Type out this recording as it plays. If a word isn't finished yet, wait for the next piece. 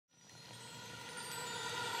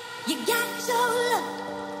You got to show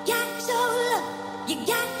love, got to show love, you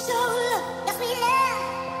got to show love, that's me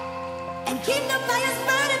love. And keep the fires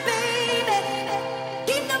burning, baby.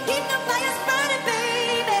 Keep the fires burning,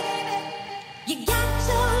 baby. You got to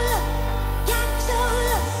show love, got to show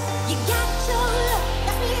love, you got to show love,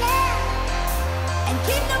 that's me love. And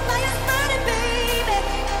keep the fires burning, baby.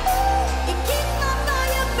 You keep my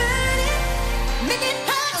fire burning, make it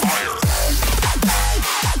hot.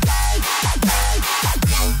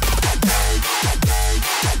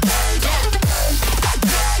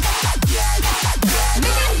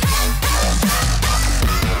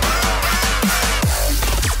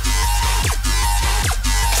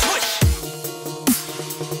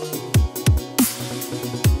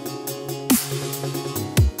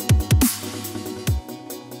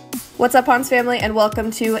 What's up, Hans family, and welcome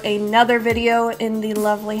to another video in the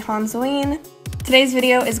lovely Hansoween. Today's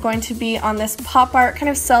video is going to be on this pop art kind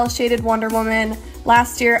of cel-shaded Wonder Woman.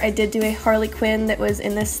 Last year I did do a Harley Quinn that was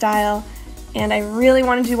in this style, and I really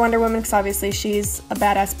want to do Wonder Woman because obviously she's a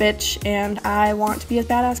badass bitch and I want to be a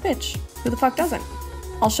badass bitch. Who the fuck doesn't?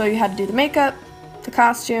 I'll show you how to do the makeup, the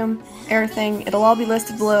costume, everything. It'll all be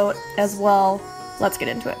listed below as well. Let's get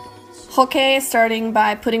into it. Okay, starting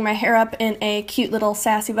by putting my hair up in a cute little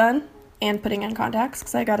sassy bun and putting in contacts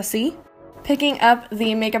because I gotta see. Picking up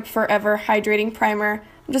the Makeup Forever Hydrating Primer.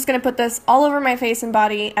 I'm just gonna put this all over my face and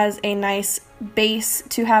body as a nice base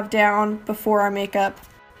to have down before our makeup.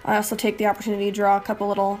 I also take the opportunity to draw a couple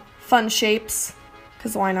little fun shapes,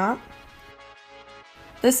 because why not?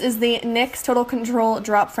 This is the NYX Total Control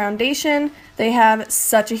Drop Foundation. They have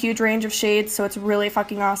such a huge range of shades, so it's really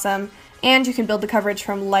fucking awesome. And you can build the coverage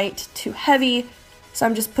from light to heavy. So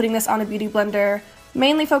I'm just putting this on a beauty blender,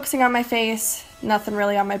 mainly focusing on my face, nothing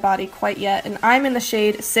really on my body quite yet. And I'm in the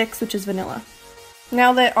shade 6, which is Vanilla.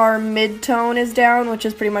 Now that our mid-tone is down, which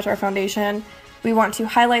is pretty much our foundation, we want to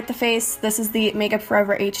highlight the face. This is the Makeup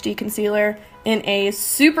Forever HD Concealer in a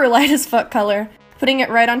super light as fuck color. Putting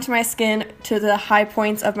it right onto my skin to the high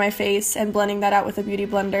points of my face and blending that out with a beauty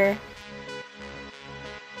blender.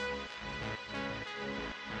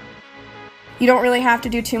 You don't really have to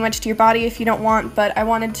do too much to your body if you don't want, but I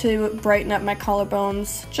wanted to brighten up my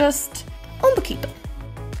collarbones just un poquito.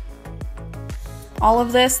 All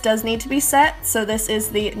of this does need to be set, so this is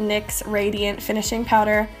the NYX Radiant Finishing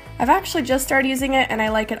Powder. I've actually just started using it and I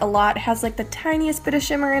like it a lot. It has like the tiniest bit of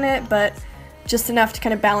shimmer in it, but just enough to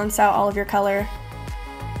kind of balance out all of your color.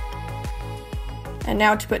 And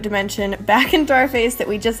now to put dimension back into our face that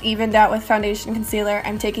we just evened out with foundation concealer,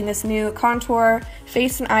 I'm taking this new contour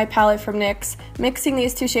face and eye palette from NYX, mixing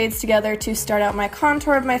these two shades together to start out my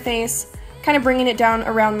contour of my face, kind of bringing it down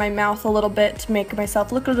around my mouth a little bit to make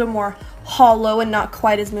myself look a little more hollow and not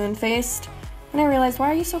quite as moon-faced. And I realized,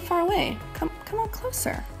 why are you so far away? Come on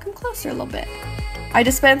closer. Come closer a little bit. I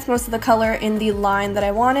dispense most of the color in the line that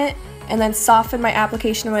I want it, and then soften my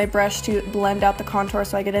application of my brush to blend out the contour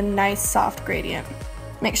so I get a nice soft gradient.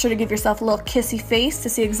 Make sure to give yourself a little kissy face to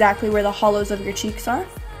see exactly where the hollows of your cheeks are.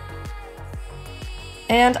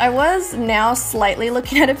 And I was now slightly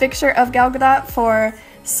looking at a picture of Gal Gadot for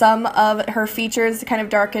some of her features to kind of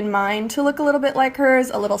darken mine to look a little bit like hers,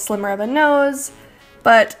 a little slimmer of a nose,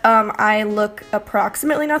 but I look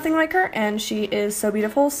approximately nothing like her and she is so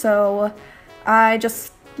beautiful, so I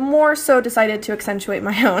just more so decided to accentuate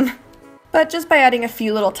my own. But just by adding a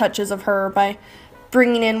few little touches of her, by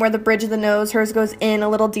bringing in where the bridge of the nose, hers goes in a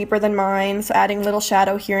little deeper than mine, so adding little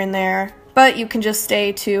shadow here and there. But you can just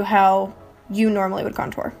stay to how you normally would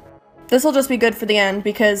contour. This will just be good for the end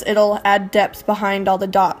because it'll add depth behind all the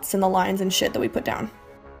dots and the lines and shit that we put down.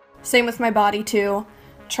 Same with my body too,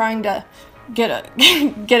 trying to get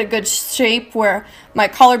a good shape where my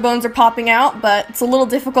collarbones are popping out, but it's a little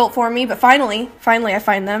difficult for me, but finally I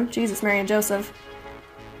find them. Jesus, Mary and Joseph.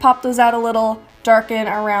 Pop those out a little, darken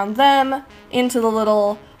around them, into the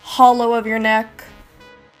little hollow of your neck.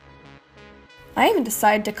 I even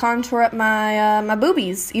decided to contour up my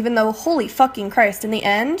boobies, even though, holy fucking Christ, in the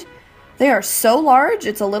end, they are so large,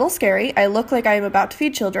 it's a little scary. I look like I am about to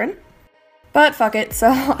feed children. But fuck it, so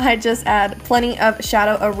I just add plenty of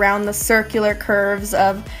shadow around the circular curves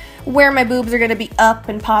of where my boobs are gonna be up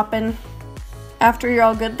and poppin'. After you're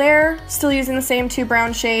all good there, still using the same two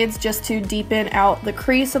brown shades just to deepen out the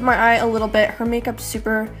crease of my eye a little bit. Her makeup's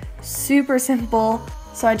super simple,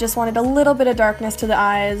 so I just wanted a little bit of darkness to the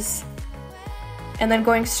eyes. And then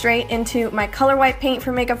going straight into my color white paint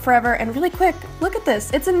from Makeup Forever, and really quick, look at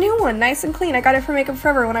this. It's a new one, nice and clean. I got it from Makeup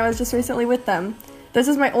Forever when I was just recently with them. This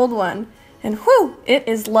is my old one, and whew, it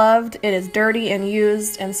is loved, it is dirty and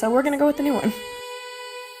used, and so we're gonna go with the new one.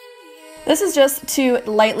 This is just to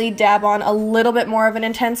lightly dab on a little bit more of an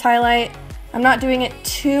intense highlight. I'm not doing it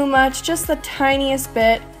too much, just the tiniest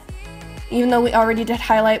bit. Even though we already did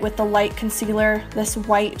highlight with the light concealer, this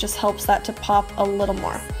white just helps that to pop a little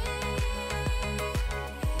more.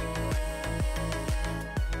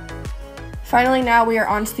 Finally, now we are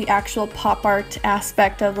on to the actual pop art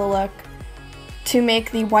aspect of the look. To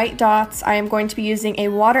make the white dots, I am going to be using a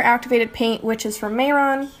water-activated paint, which is from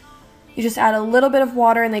Mehron. You just add a little bit of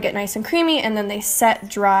water and they get nice and creamy, and then they set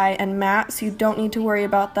dry and matte, so you don't need to worry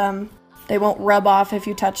about them. They won't rub off if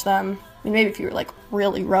you touch them. I mean, maybe if you're like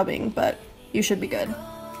really rubbing, but you should be good.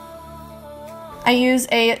 I use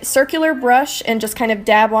a circular brush and just kind of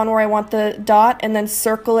dab on where I want the dot and then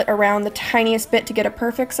circle it around the tiniest bit to get a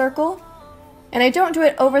perfect circle. And I don't do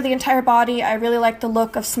it over the entire body. I really like the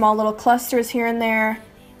look of small little clusters here and there,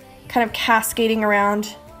 kind of cascading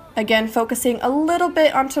around. Again, focusing a little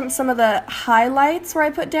bit on some of the highlights where I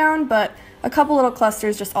put down, but a couple little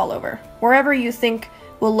clusters just all over. Wherever you think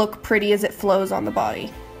will look pretty as it flows on the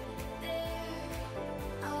body.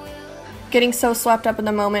 Getting so swept up in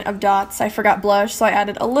the moment of dots, I forgot blush, so I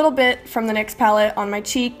added a little bit from the NYX palette on my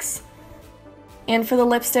cheeks. And for the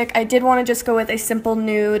lipstick, I did want to just go with a simple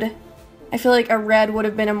nude. I feel like a red would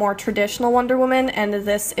have been a more traditional Wonder Woman, and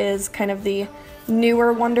this is kind of the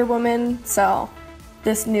newer Wonder Woman, so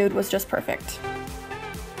this nude was just perfect.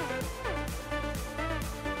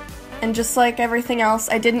 And just like everything else,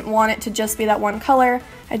 I didn't want it to just be that one color.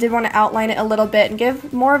 I did want to outline it a little bit and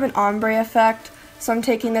give more of an ombre effect, so I'm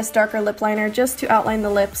taking this darker lip liner just to outline the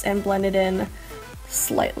lips and blend it in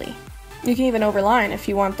slightly. You can even overline if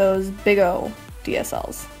you want those big O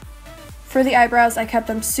DSLs. For the eyebrows, I kept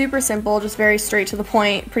them super simple, just very straight to the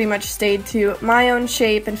point, pretty much stayed to my own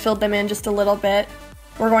shape and filled them in just a little bit.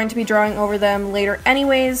 We're going to be drawing over them later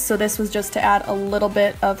anyways, so this was just to add a little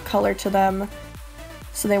bit of color to them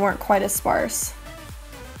so they weren't quite as sparse.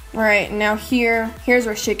 Alright, now here's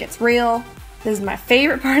where shit gets real. This is my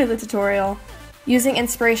favorite part of the tutorial. Using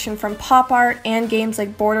inspiration from pop art and games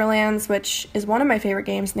like Borderlands, which is one of my favorite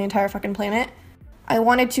games on the entire fucking planet, I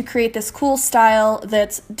wanted to create this cool style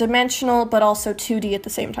that's dimensional but also 2D at the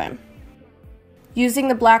same time. Using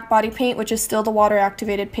the black body paint, which is still the water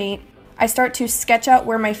activated paint, I start to sketch out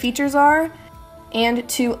where my features are and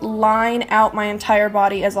to line out my entire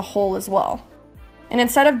body as a whole as well. And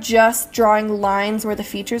instead of just drawing lines where the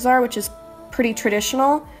features are, which is pretty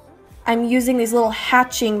traditional, I'm using these little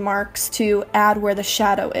hatching marks to add where the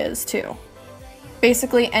shadow is too.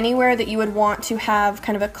 Basically anywhere that you would want to have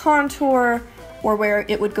kind of a contour or where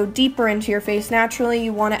it would go deeper into your face naturally,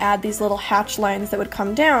 you want to add these little hatch lines that would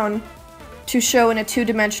come down to show in a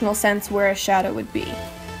two-dimensional sense where a shadow would be.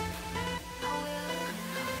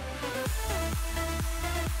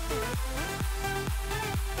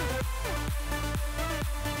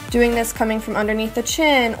 Doing this coming from underneath the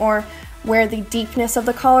chin or where the deepness of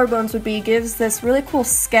the collarbones would be gives this really cool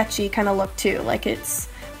sketchy kind of look too, like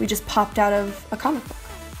we just popped out of a comic book.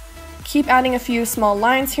 Keep adding a few small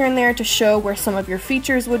lines here and there to show where some of your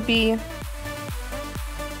features would be.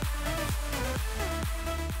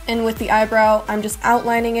 And with the eyebrow, I'm just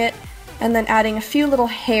outlining it and then adding a few little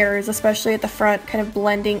hairs, especially at the front, kind of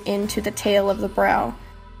blending into the tail of the brow.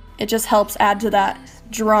 It just helps add to that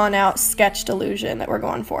drawn out sketched illusion that we're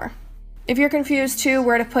going for. If you're confused too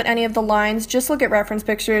where to put any of the lines, just look at reference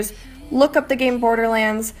pictures, look up the game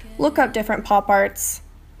Borderlands, look up different pop arts.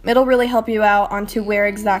 It'll really help you out onto where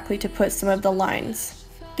exactly to put some of the lines.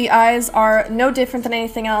 The eyes are no different than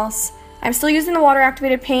anything else. I'm still using the water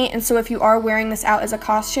activated paint, and so if you are wearing this out as a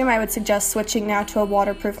costume, I would suggest switching now to a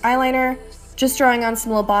waterproof eyeliner. Just drawing on some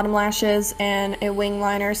little bottom lashes and a wing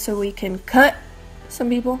liner so we can cut some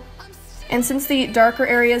people. And since the darker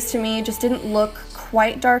areas to me just didn't look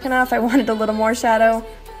quite dark enough, I wanted a little more shadow,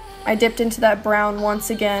 I dipped into that brown once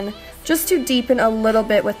again, just to deepen a little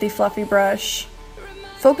bit with the fluffy brush.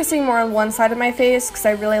 Focusing more on one side of my face because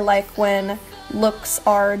I really like when looks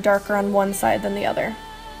are darker on one side than the other.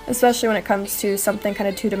 Especially when it comes to something kind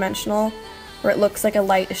of two-dimensional, where it looks like a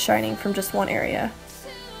light is shining from just one area.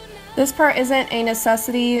 This part isn't a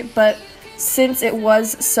necessity, but since it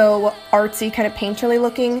was so artsy, kind of painterly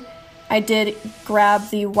looking, I did grab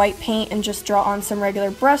the white paint and just draw on some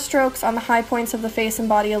regular brush strokes on the high points of the face and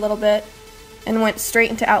body a little bit, and went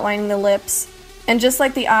straight into outlining the lips. And just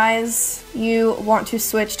like the eyes, you want to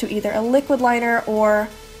switch to either a liquid liner or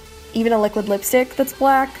even a liquid lipstick that's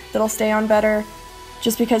black, that'll stay on better,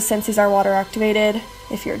 just because since these are water activated,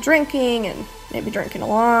 if you're drinking and maybe drinking a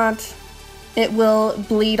lot, it will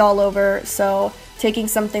bleed all over, so taking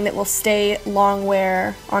something that will stay long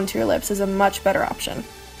wear onto your lips is a much better option.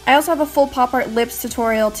 I also have a full pop art lips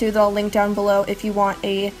tutorial too that I'll link down below if you want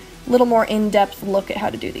a little more in-depth look at how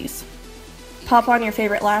to do these. pop on your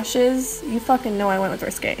favorite lashes, you fucking know I went with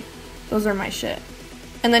Risque. Those are my shit.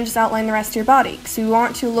 And then just outline the rest of your body. So we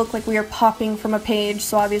want to look like we are popping from a page,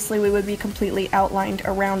 so obviously we would be completely outlined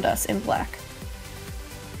around us in black.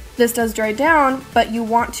 This does dry down, but you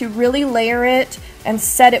want to really layer it and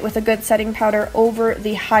set it with a good setting powder over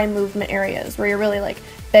the high movement areas where you're really like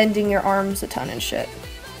bending your arms a ton and shit.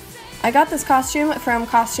 I got this costume from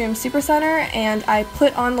Costume Supercenter and I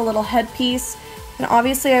put on the little headpiece, and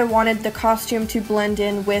obviously I wanted the costume to blend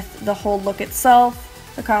in with the whole look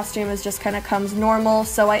itself. The costume is just kind of comes normal,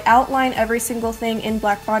 so I outline every single thing in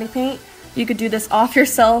black body paint. You could do this off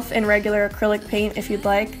yourself in regular acrylic paint if you'd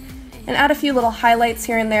like, and add a few little highlights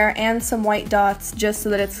here and there and some white dots just so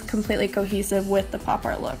that it's completely cohesive with the pop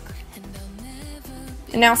art look.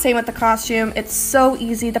 And now same with the costume, it's so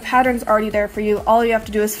easy, the pattern's already there for you. All you have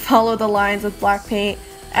to do is follow the lines with black paint,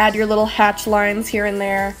 add your little hatch lines here and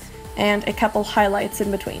there, and a couple highlights in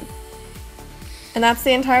between. And that's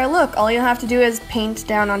the entire look. All you'll have to do is paint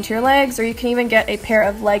down onto your legs, or you can even get a pair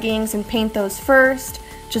of leggings and paint those first,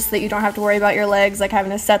 just so that you don't have to worry about your legs, like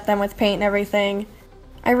having to set them with paint and everything.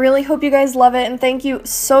 I really hope you guys love it, and thank you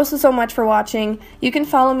so much for watching. You can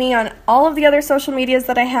follow me on all of the other social medias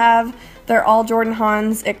that I have. They're all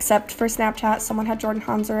Jordanhanz, except for Snapchat. Someone had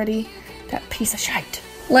Jordanhanz already. That piece of shite.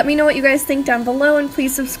 Let me know what you guys think down below, and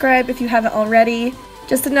please subscribe if you haven't already.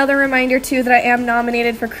 Just another reminder too that I am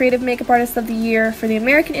nominated for Creative Makeup Artist of the Year for the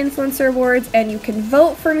American Influencer Awards, and you can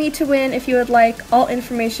vote for me to win if you would like. All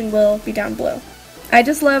information will be down below. I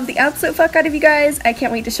just love the absolute fuck out of you guys. I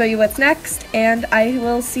can't wait to show you what's next, and I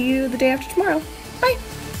will see you the day after tomorrow. Bye!